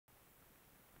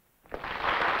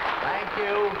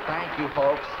Thank you,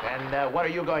 folks. And what are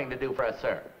you going to do for us,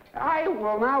 sir? I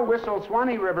will now whistle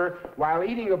Swanee River while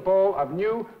eating a bowl of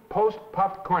new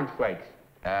post-puffed cornflakes.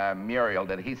 Muriel,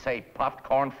 did he say puffed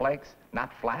cornflakes,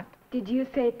 not flat? Did you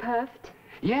say puffed?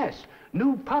 Yes,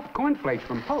 new puffed cornflakes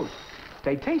from Post.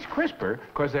 They taste crisper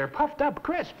because they're puffed up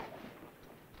crisp.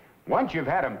 Once you've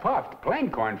had them puffed, plain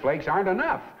cornflakes aren't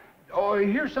enough. Oh,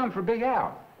 here's some for Big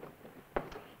Al.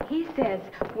 He says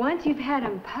once you've had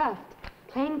them puffed,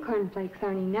 plain cornflakes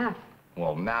aren't enough.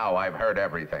 Well, now I've heard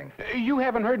everything. You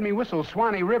haven't heard me whistle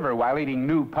Swanee River while eating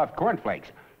new puffed cornflakes.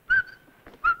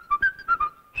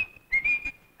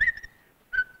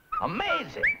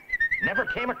 Amazing. Never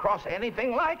came across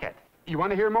anything like it. You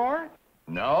want to hear more?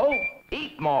 No,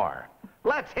 eat more.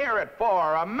 Let's hear it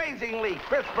for amazingly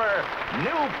crisper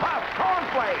new puffed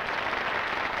cornflakes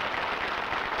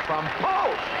from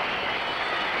Post.